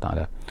Subhanahu Wa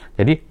Ta'ala.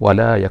 Jadi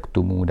wala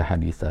yaktumu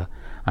haditha.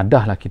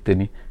 Adahlah kita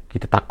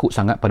takut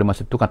sangat pada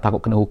masa tu, kan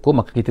takut kena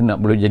hukum, maka kita nak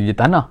boleh jadi di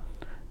tanah.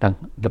 Dan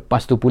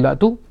lepas tu pula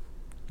tu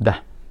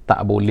dah tak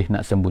boleh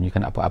nak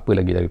sembunyikan apa-apa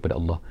lagi daripada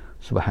Allah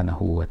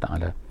Subhanahu Wa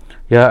Ta'ala.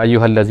 Ya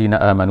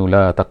ayyuhallazina amanu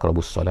la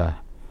taqrabus solah.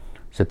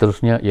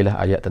 Seterusnya ialah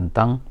ayat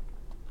tentang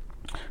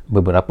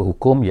beberapa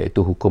hukum,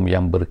 iaitu hukum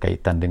yang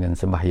berkaitan dengan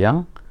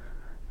sembahyang.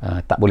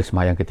 Tak boleh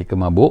sembahyang ketika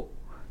mabuk,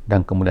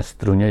 dan kemudian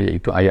seterusnya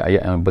iaitu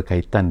ayat-ayat yang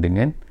berkaitan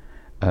dengan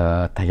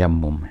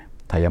tayammum.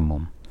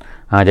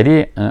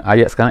 Jadi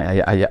ayat sekarang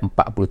ayat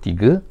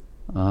 43,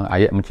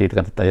 ayat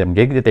menceritakan tentang tayammum.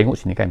 Jadi kita tengok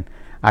sini kan,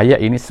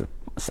 ayat ini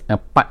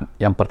part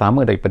yang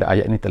pertama daripada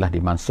ayat ini telah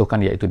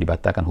dimansuhkan, iaitu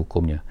dibatalkan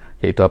hukumnya.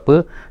 Iaitu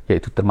apa?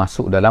 Iaitu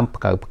termasuk dalam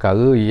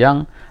perkara-perkara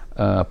yang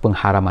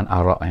pengharaman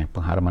arak.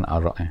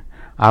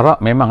 Arak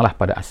memanglah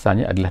pada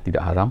asalnya adalah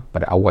tidak haram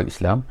pada awal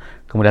Islam,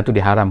 kemudian tu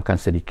diharamkan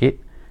sedikit,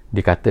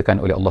 dikatakan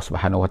oleh Allah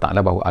Subhanahu Wa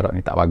Ta'ala bahawa arak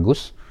ni tak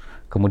bagus.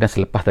 Kemudian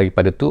selepas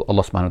daripada tu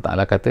Allah Subhanahu Wa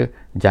Ta'ala kata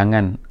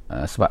jangan,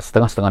 sebab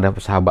setengah-setengah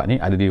daripada sahabat ni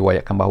ada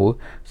diriwayatkan bahawa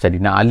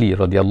Sayyidina Ali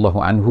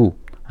radhiyallahu anhu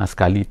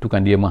sekali tu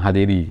kan dia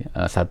menghadiri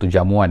satu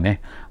jamuan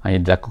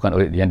yang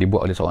dilakukan yang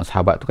dibuat oleh seorang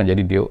sahabat tu kan,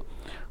 jadi dia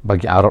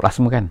bagi arak lah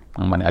semua kan,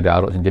 mana ada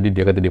arak, jadi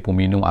dia kata dia pun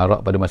minum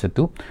arak pada masa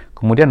tu,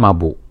 kemudian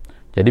mabuk.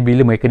 Jadi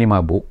bila mereka ni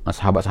mabuk,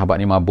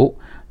 sahabat-sahabat ni mabuk,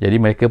 jadi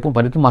mereka pun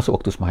pada tu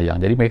masuk waktu sembahyang,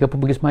 jadi mereka pun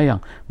pergi sembahyang.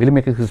 Bila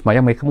mereka pergi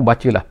sembahyang, mereka pun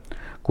bacalah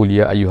Qul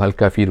ya ayyuhal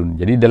kafirun.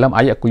 Jadi dalam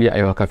ayat Qul ya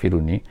ayyuhal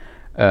kafirun ni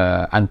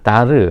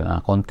antara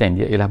konten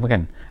dia ialah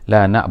kan,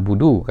 la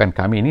na'budu, kan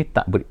kami ni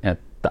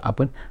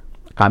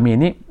kami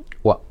ni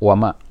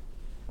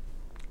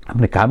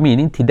kami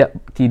ni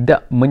tidak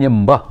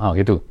menyembah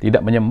gitu,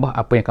 tidak menyembah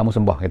apa yang kamu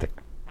sembah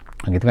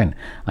gitu kan.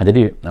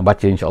 Jadi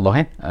baca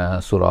insya-Allah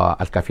surah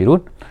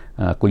Al-Kafirun,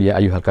 Qul ya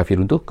ayyuhal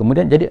kafirun tu.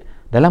 Kemudian jadi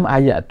dalam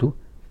ayat tu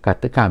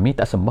kata kami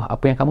tak sembah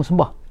apa yang kamu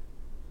sembah.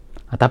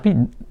 Tapi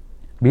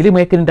bila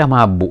mereka ni dah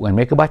mabuk kan,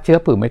 mereka baca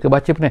apa? Mereka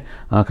baca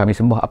kami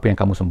sembah apa yang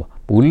kamu sembah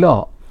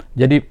pula.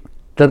 Jadi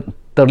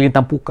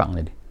terlintang pukang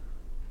jadi.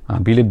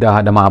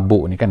 Bila dah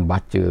mabuk ni kan,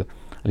 baca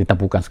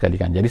lintang pukang sekali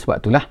kan. Jadi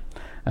sebab itulah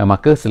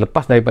maka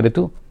selepas daripada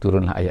tu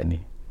turunlah ayat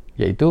ni,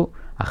 iaitu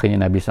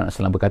akhirnya Nabi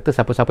SAW berkata,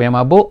 siapa-siapa yang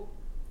mabuk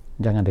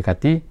jangan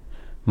dekati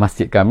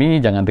masjid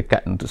kami, jangan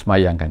dekat untuk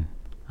semayang kan.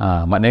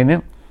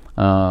 Maknanya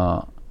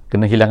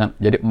kena hilangkan.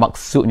 Jadi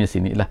maksudnya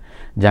sini lah,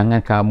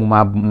 jangan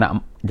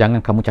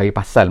kamu cari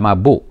pasal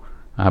mabuk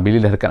bila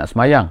dah dekat nak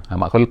semayang.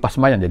 Kalau lepas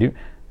semayang, jadi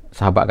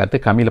sahabat kata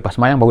kami lepas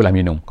semayang barulah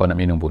minum, kalau nak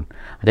minum pun.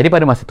 Jadi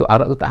pada masa tu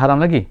arak tu tak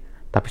haram lagi.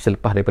 Tapi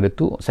selepas daripada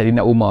tu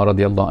Sayyidina Umar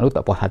radhiyallahu anhu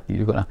tak puas hati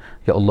juga lah.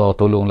 Ya Allah,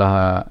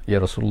 tolonglah ya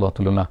Rasulullah,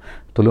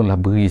 tolonglah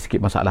beri sikit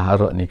masalah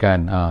arak ni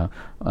kan,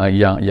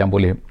 yang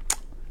boleh.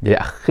 Jadi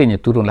akhirnya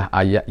turunlah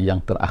ayat yang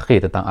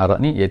terakhir tentang arak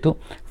ni, iaitu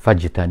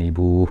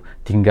fajtanibu,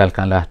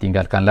 tinggalkanlah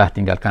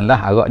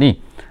arak ni.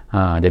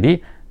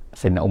 Jadi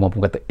Sayyidina Umar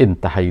pun kata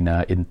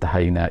intahaina,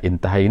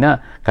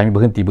 kami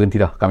berhenti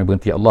dah, kami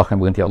berhenti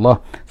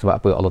Allah. Sebab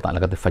apa? Allah Ta'ala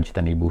kata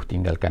fajtanibu,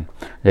 tinggalkan.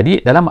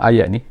 Jadi dalam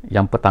ayat ni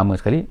yang pertama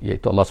sekali,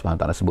 iaitu Allah Subhanahu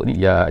Wa Ta'ala sebut ni,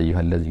 ya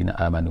ayyuhallazina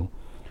amanu,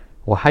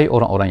 wahai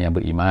orang-orang yang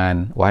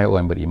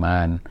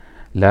beriman,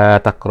 la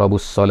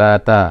taqrabus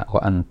solata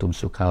wa antum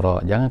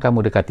sukara, jangan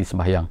kamu dekati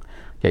sembahyang,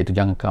 iaitu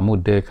jangan kamu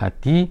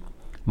dekati,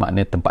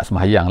 makna tempat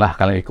sembahyang lah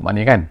kalau ikut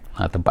makna kan,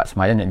 tempat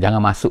sembahyang, jangan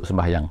masuk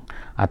sembahyang,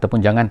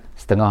 ataupun jangan,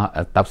 setengah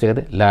tafsir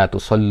kata la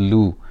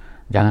tusallu,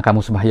 jangan kamu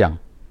sembahyang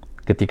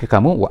ketika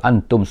kamu wa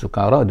antum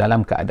sukara,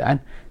 dalam keadaan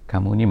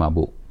kamu ni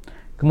mabuk.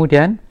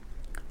 Kemudian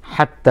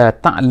hatta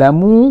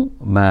ta'lamu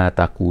ma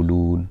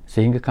taqulun,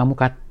 sehingga kamu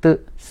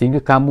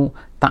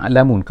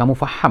ta'lamun, kamu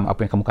faham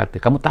apa yang kamu kata,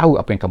 kamu tahu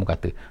apa yang kamu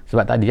kata.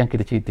 Sebab tadi yang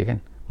kita cerita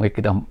kan,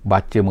 mereka dah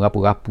baca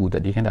merapu-rapu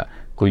tadi kan, tak?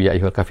 Qul ya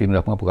ayyuhal kafirun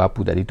dah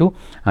merapu-rapu tadi tu.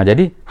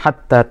 Jadi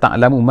hatta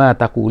ta'lamu ma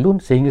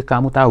taqulun, sehingga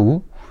kamu tahu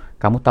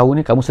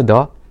ni, kamu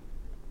sedar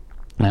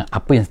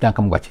apa yang sedang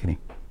kamu baca ni,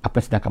 apa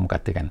yang sedang kamu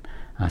katakan.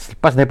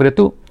 Selepas daripada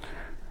tu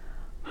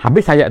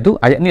habis ayat tu,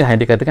 ayat ni lah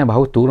yang dikatakan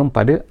bahawa turun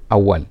pada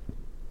awal,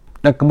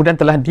 dan kemudian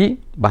telah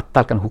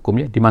dibatalkan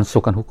hukumnya,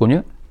 dimansuhkan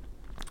hukumnya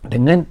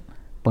dengan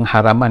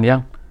pengharaman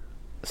yang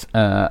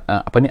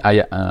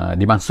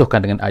dimansuhkan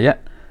dengan ayat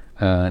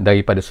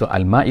daripada surah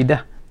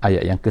Al-Ma'idah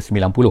ayat yang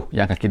ke-90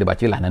 yang akan kita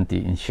bacalah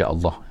nanti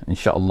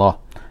insya-Allah.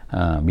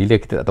 Bila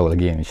kita tak tahu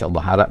lagi,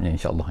 insya-Allah, harapnya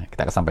insya-Allah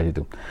kita akan sampai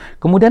situ.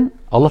 Kemudian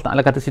Allah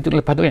Taala kata situ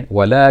lepas tu kan,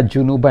 wala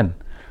junuban,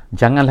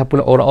 janganlah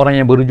pula orang-orang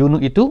yang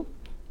berjunub itu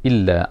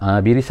illa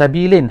abiri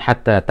sabilin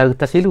hatta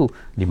tagtasilu.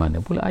 Di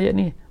mana pula ayat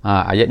ni?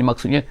 Ayat ni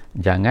maksudnya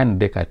jangan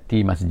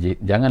dekati masjid,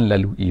 jangan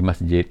lalui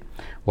masjid,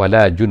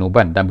 wala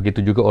junuban, dan begitu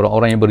juga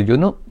orang-orang yang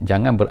berjunub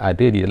jangan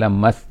berada di dalam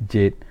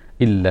masjid,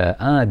 illa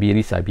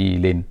abiri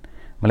sabilin,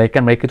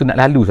 melainkan mereka tu nak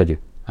lalu saja.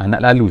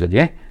 Nak lalu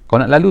saja.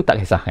 Kalau nak lalu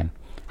tak kisahkan,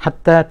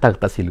 hatta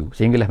tagtasilu,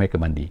 sehinggalah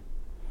mereka mandi.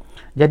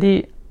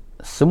 Jadi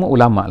semua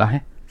ulama lah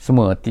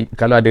semua,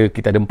 kalau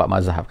kita ada 4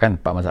 mazhab kan,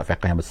 4 mazhab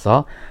fiqh yang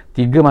besar,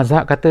 3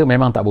 mazhab kata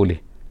memang tak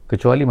boleh,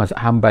 kecuali mazhab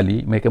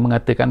Hambali, mereka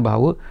mengatakan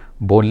bahawa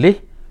boleh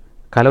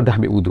kalau dah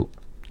ambil wuduk.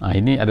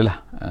 Ini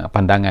adalah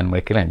pandangan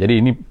mereka kan. Jadi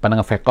ini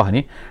pandangan fiqh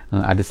ni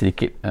ada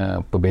sedikit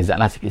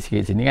perbezaan lah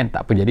sikit-sikit sini kan,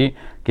 tak apa. Jadi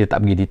kita tak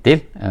pergi detail,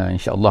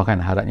 insya-Allah kan,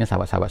 harapnya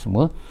sahabat-sahabat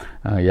semua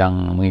yang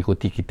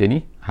mengikuti kita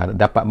ni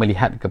dapat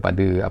melihat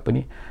kepada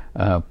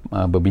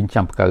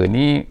berbincang perkara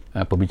ni,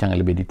 perbincangan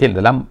lebih detail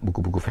dalam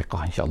buku-buku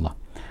fiqh insya-Allah.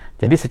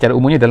 Jadi secara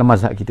umumnya dalam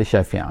mazhab kita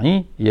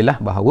Syafi'i ialah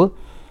bahawa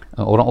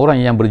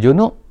orang-orang yang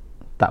berjunub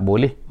tak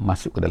boleh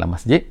masuk ke dalam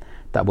masjid,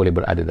 tak boleh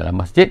berada dalam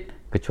masjid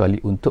kecuali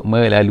untuk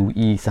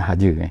melalui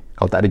sahaja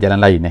kalau tak ada jalan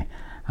lain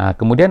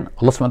kemudian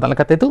Allah SWT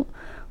kata itu,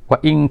 wa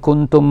in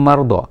kuntum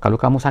marda,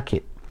 kalau kamu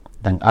sakit,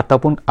 dan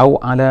ataupun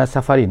au ala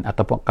safarin,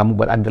 ataupun kamu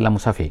berada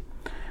dalam musafir,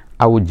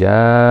 au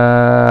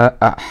jaa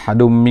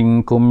ahadum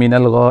minkum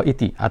minal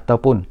ghaiti,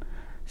 ataupun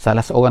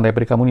salah seorang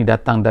daripada kamu ni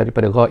datang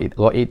daripada ghaid.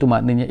 Ghaid itu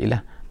maknanya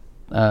ialah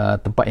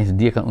tempat yang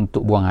disediakan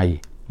untuk buang air,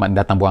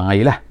 maknanya datang buang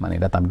air lah,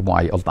 maknanya datang buang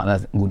air. Allah Ta'ala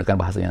gunakan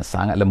bahasa yang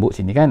sangat lembut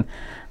sini kan.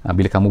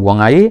 Bila kamu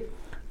buang air,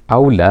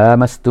 au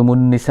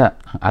lamastumun nisa,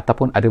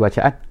 ataupun ada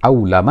bacaan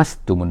au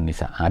lamastumun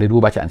nisa. Ada 2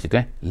 bacaan situ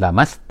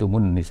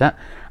lamastumun nisa,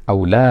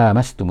 au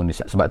lamastumun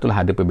nisa. Sebab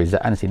itulah ada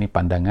perbezaan sini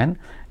pandangan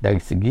dari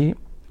segi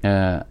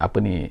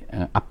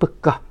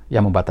apakah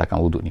yang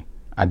membatalkan wuduk ni.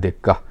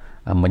 Adakah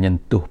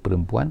menyentuh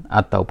perempuan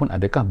ataupun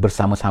adakah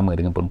bersama-sama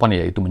dengan perempuan,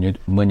 iaitu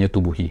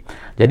menyetubuhi.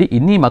 Jadi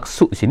ini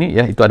maksud sini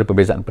itu ada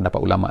perbezaan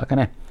pendapat ulama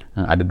kan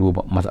ada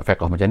 2 mazhab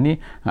fiqh macam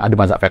ni, ada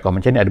mazhab fiqh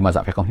macam ni, ada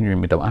mazhab fiqh ni,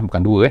 minta maaf bukan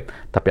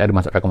 2 tapi ada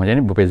mazhab fiqh macam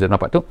ni, berbeza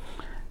pendapat tu.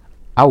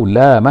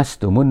 Aula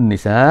mastumun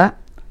nisa,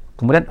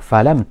 kemudian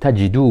falam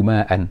tajidu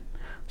ma'an,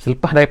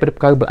 selepas daripada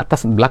perkara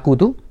beratas berlaku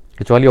tu,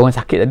 kecuali orang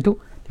sakit tadi tu,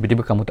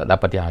 tiba-tiba kamu tak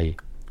dapat air,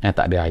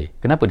 tak ada air.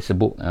 Kenapa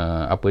disebut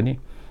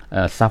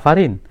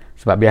safarin?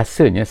 Sebab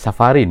biasanya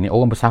safarin ni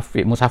orang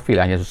musafir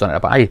lah yang susah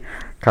nak dapat air.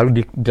 Kalau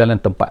di dalam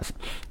tempat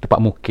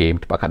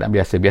mukim, tempat keadaan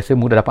biasa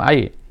mudah dapat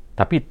air.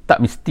 Tapi tak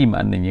mesti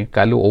maknanya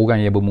kalau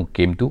orang yang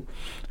bermukim tu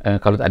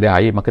kalau tak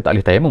ada air maka tak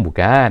boleh tayamum.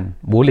 Bukan,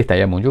 boleh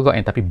tayamum juga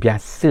tapi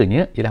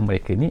biasanya ialah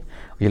mereka ni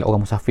ialah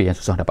orang musafir yang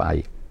susah dapat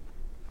air.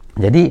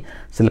 Jadi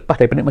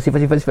selepas daripada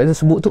sifat-sifat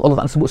tersebut tu,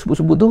 Allah Ta'ala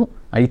sebut tu,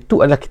 itu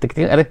adalah kita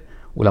ada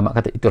ulama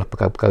kata itulah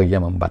perkara-perkara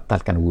yang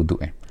membatalkan wuduk.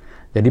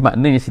 Jadi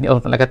maknanya sini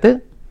Allah Ta'ala kata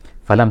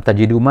falam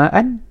tajidu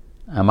ma'an,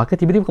 maka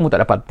tiba-tiba kamu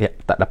tak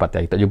dapat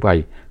air, tak jumpa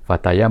air,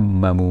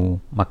 fatayammamu,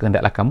 maka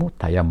hendaklah kamu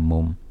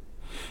tayammum.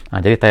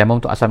 Jadi tayammum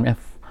tu asalnya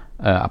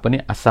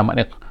asal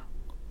maknanya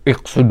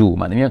iqsudu,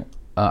 maknanya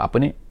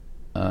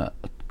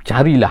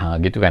carilah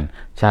gitu kan,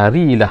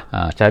 carilah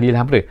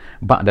apa,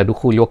 ba'da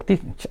dukhuli waqti,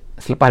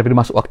 selepas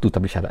daripada masuk waktu.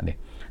 Tapi syarat dia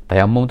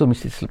tayammum tu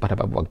mesti selepas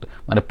dapat waktu,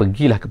 maknanya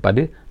pergilah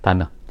kepada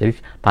tanah. Jadi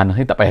tanah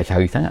ni tak payah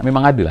cari sangat,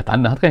 memang ada lah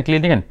tanah tu kan, clear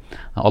ni kan.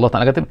 Allah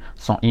Ta'ala kata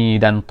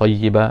sa'idan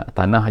tayyiba,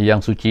 tanah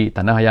yang suci,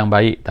 tanah yang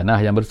baik, tanah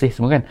yang bersih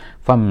semua kan.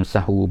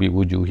 Famsahu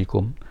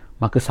biwujuhikum,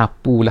 maka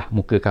sapulah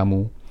muka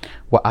kamu,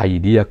 wa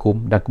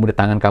aydiyakum, dan kemudian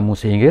tangan kamu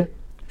sehingga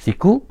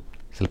siku.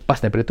 Selepas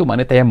daripada tu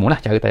maknanya tayammum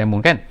lah, cara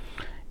tayammum kan.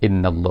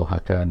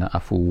 Innallaha kana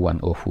afuwan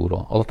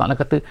ghafura, Allah Ta'ala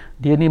kata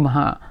dia ni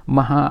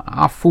maha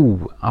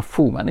afu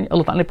maknanya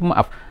Allah Ta'ala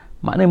pemaaf,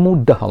 maknanya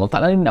mudah. Allah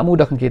Ta'ala ni nak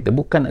mudahkan kita,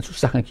 bukan nak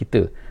susahkan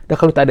kita. Dah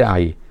kalau tak ada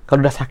air, kalau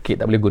dah sakit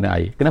tak boleh guna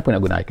air, kenapa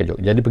nak guna air kejok?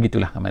 Jadi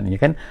begitulah maknanya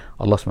kan.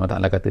 Allah SWT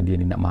kata dia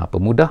ni nak maha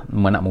pemudah,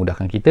 nak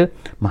mudahkan kita,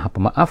 maha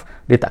pemaaf,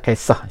 dia tak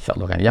kisah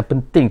insya-Allah kan. Yang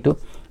penting tu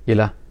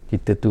ialah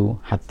kita tu,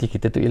 hati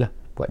kita tu ialah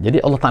buat. Jadi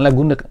Allah Ta'ala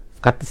guna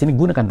kata sini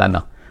gunakan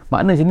tanah.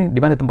 Makna sini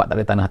di mana tempat tak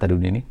ada tanah atas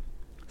dunia ni?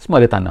 Semua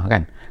ada tanah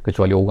kan,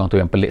 kecuali orang tu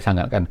yang pelik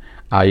sangat kan,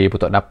 air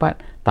pun tak dapat,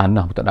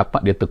 tanah pun tak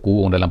dapat, dia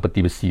terkurung dalam peti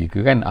besi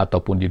ke kan,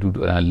 ataupun dia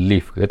duduk dalam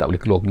lift ke, tak boleh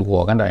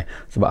keluar kan dah.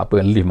 Sebab apa,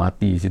 lift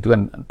mati situ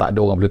kan, tak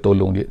ada orang boleh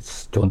tolong dia,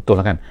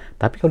 contohlah kan.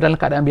 Tapi kalau dalam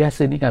keadaan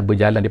biasa ni kan,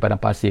 berjalan di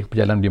padang pasir,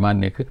 berjalan di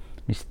mana ke,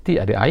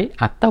 mesti ada air.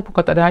 Ataupun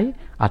kalau tak ada air,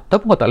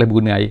 ataupun kalau tak boleh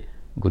guna air,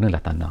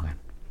 gunalah tanah kan.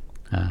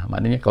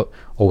 Maknanya kalau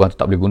orang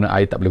tu tak boleh guna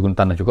air, tak boleh guna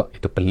tanah juga,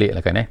 itu pelik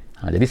lah kan.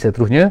 Jadi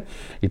seterusnya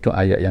itu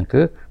ayat yang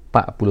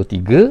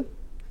ke-43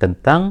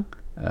 tentang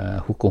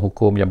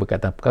hukum-hukum yang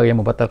berkaitan perkara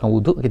yang membatalkan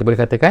wuduk. Kita boleh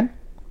katakan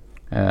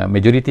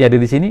majoriti ada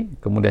di sini.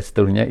 Kemudian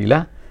seterusnya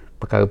ialah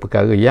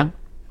perkara-perkara yang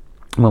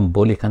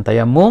membolehkan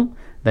tayamum,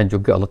 dan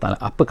juga Allah Ta'ala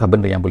apakah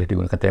benda yang boleh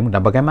digunakan tayamum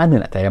dan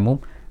bagaimana nak tayamum,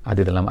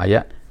 ada dalam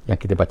ayat yang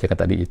kita bacakan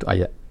tadi, itu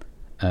ayat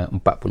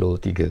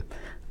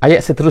 43. Ayat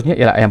seterusnya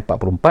ialah ayat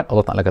 44.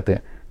 Allah Ta'ala kata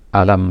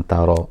alam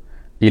tara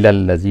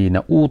ilal lazina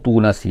utu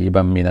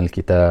nasiban minal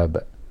kitab.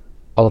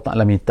 Allah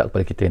Ta'ala minta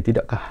kepada kita yang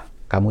tidakkah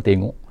kamu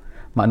tengok,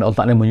 makna Allah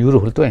Ta'ala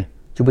menyuruh tu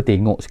cuba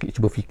tengok sikit,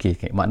 cuba fikir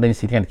sikit. Maknanya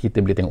sini kan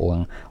kita boleh tengok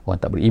orang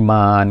tak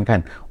beriman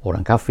kan,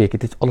 orang kafir,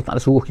 kita Allah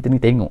Ta'ala suruh kita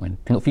ni tengok kan,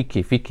 tengok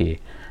fikir.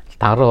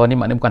 Tara ni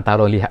maknanya bukan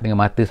tara lihat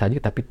dengan mata saja,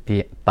 tapi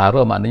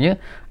tara maknanya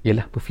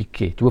ialah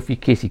berfikir. Cuba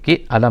fikir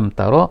sikit, alam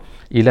tara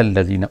ilal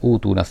ladzina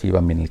utu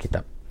nasiban minal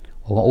kitab.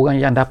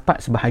 Orang-orang yang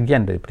dapat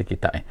sebahagian daripada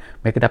kitab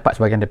mereka dapat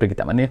sebahagian daripada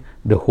kitab, maknanya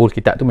the whole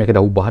kitab tu mereka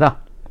dah ubah dah.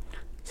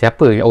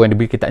 Siapa orang yang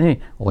diberi kitab ni?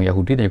 Orang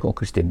Yahudi dan juga orang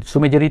Kristian.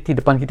 So majoriti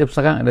depan kita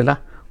sekarang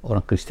adalah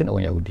orang Kristian,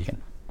 orang Yahudi kan.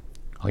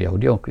 Orang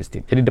Yahudi, orang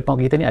Kristian. Jadi depan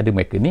kita ni ada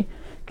mereka ni,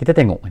 kita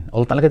tengok kan.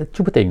 Allah Ta'ala kata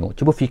cuba tengok,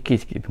 cuba fikir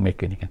sikit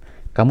mereka ni kan.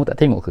 Kamu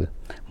tak tengok ke?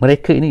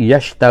 Mereka ini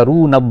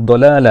yashtaruna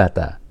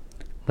ad-dalalata.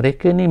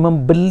 Mereka ni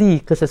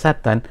membeli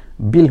kesesatan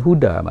bil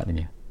huda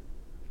maknanya.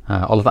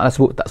 Allah Ta'ala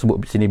tak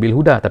sebut sini bil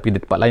huda, tapi di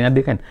tempat lain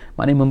ada kan.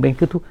 Maknanya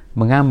mereka tu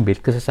mengambil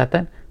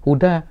kesesatan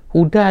huda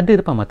ada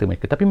depan mata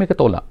mereka, tapi mereka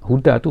tolak.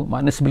 Huda tu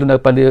maknanya sebelum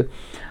daripada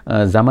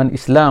zaman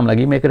Islam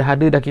lagi mereka dah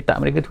ada dah kitab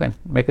mereka tu kan.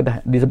 Mereka dah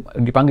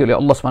dipanggil oleh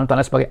Allah SWT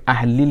sebagai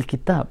ahli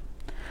kitab.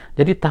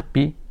 Jadi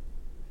tapi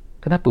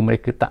kenapa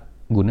mereka tak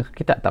guna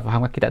kitab, tak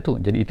faham kitab tu?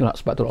 Jadi itulah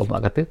sebab tu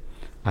Allah kata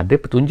ada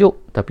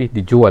petunjuk tapi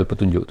dijual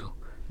petunjuk tu.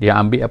 Dia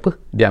ambil apa?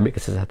 Dia ambil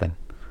kesesatan.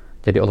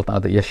 Jadi Allah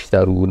Ta'ala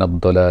yashtaruna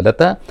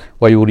ad-dalalata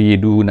wa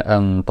yuriduna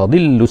an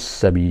tadillus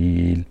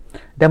sabil.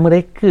 Dan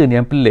mereka ni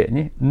yang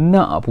peliknya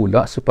nak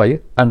pula supaya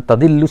an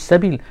tadillus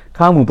sabil,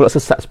 kamu pula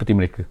sesat seperti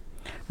mereka.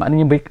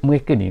 Maknanya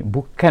mereka ni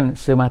bukan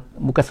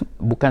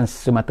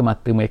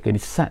semata-mata mereka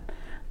ni sesat.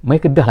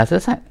 Mereka dah lah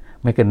sesat.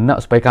 Mereka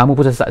nak supaya kamu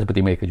pun sesat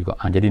seperti mereka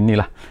juga. Jadi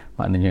inilah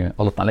maknanya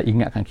Allah Ta'ala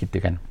ingatkan kita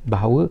kan,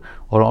 bahawa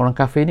orang-orang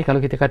kafir ni kalau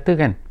kita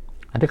katakan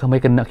adakah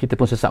mereka nak kita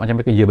pun sesat macam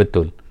mereka? Ya,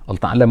 betul.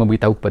 Allah Ta'ala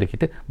memberitahu kepada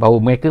kita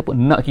bahawa mereka pun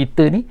nak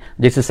kita ni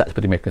jadi sesat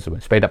seperti mereka,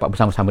 supaya dapat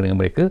bersama-sama dengan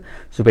mereka,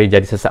 supaya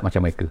jadi sesat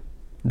macam mereka.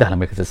 Dahlah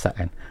mereka sesat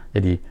kan.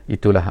 Jadi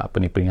itulah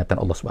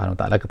peringatan Allah Subhanahu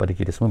Wa Ta'ala kepada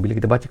kita semua. Bila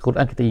kita baca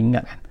Quran, kita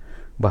ingat kan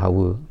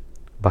bahawa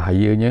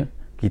bahayanya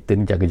kita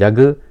ni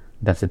jaga-jaga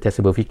dan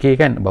sentiasa berfikir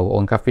kan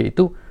bahawa orang kafir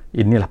itu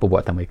inilah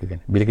perbuatan mereka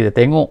kan. Bila kita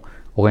tengok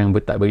orang yang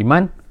tak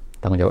beriman,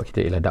 tanggungjawab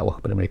kita ialah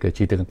dakwah kepada mereka,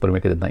 ceritakan kepada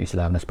mereka tentang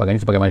Islam dan sebagainya,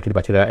 sebagaimana kita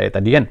baca ayat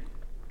tadi kan.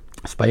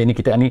 Supaya ni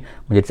kita ni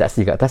menjadi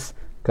saksi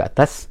ke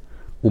atas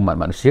umat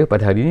manusia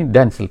pada hari ini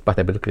dan selepas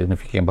daripada kita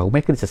fikirkan bahawa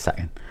mereka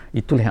disesatkan.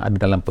 Itulah yang ada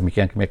dalam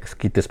pemikiran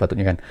kita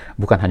sepatutnya kan.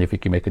 Bukan hanya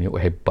fikir mereka ni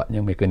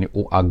hebatnya, mereka ni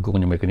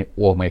agungnya,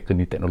 mereka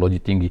ni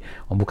teknologi tinggi.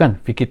 Bukan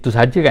fikir tu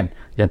saja kan.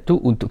 Yang tu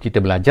untuk kita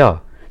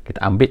belajar,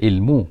 kita ambil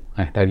ilmu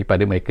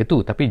daripada mereka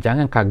tu, tapi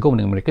jangan kagum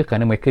dengan mereka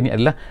kerana mereka ni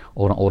adalah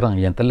orang-orang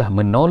yang telah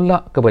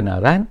menolak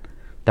kebenaran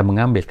dan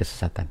mengambil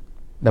kesesatan.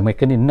 Dan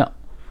mereka ni nak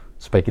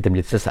supaya kita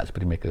menjadi sesat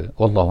seperti mereka.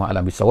 Wallahu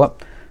a'lam bissawab.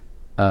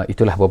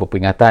 Itulah beberapa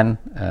peringatan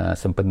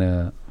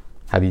sempena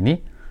hari ini,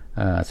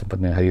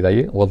 sempena hari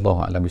raya. Wallahu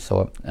a'lam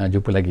bissawab.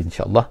 Jumpa lagi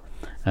insya-Allah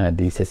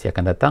di sesi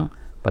akan datang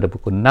pada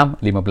pukul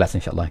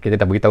 6.15 insya-Allah. Kita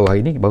dah beritahu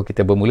hari ini bahawa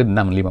kita bermula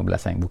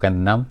 6.15 bukan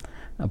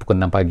pukul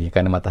 6 pagi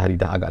kerana matahari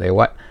dah agak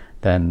lewat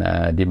dan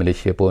di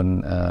Malaysia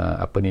pun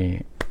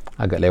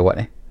agak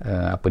lewat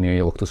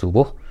waktu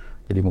subuh.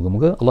 Jadi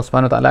moga-moga Allah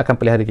Subhanahu Wa Ta'ala akan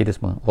pelihara kita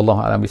semua.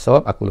 Wallahu a'lam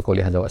bissawab. Aku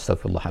qouli hadza wa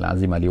astaghfirullahal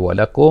azim li wa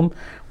lakum.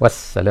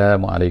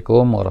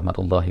 Wassalamualaikum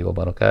warahmatullahi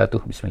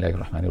wabarakatuh.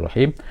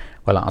 Bismillahirrahmanirrahim.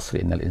 Wal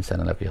 'asri innal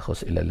insana lafi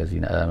khusr illa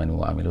allazina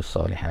amanu wa 'amilus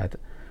solihat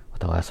wa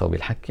tawasaw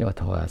bil haqqi wa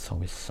tawasaw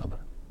bis sabr.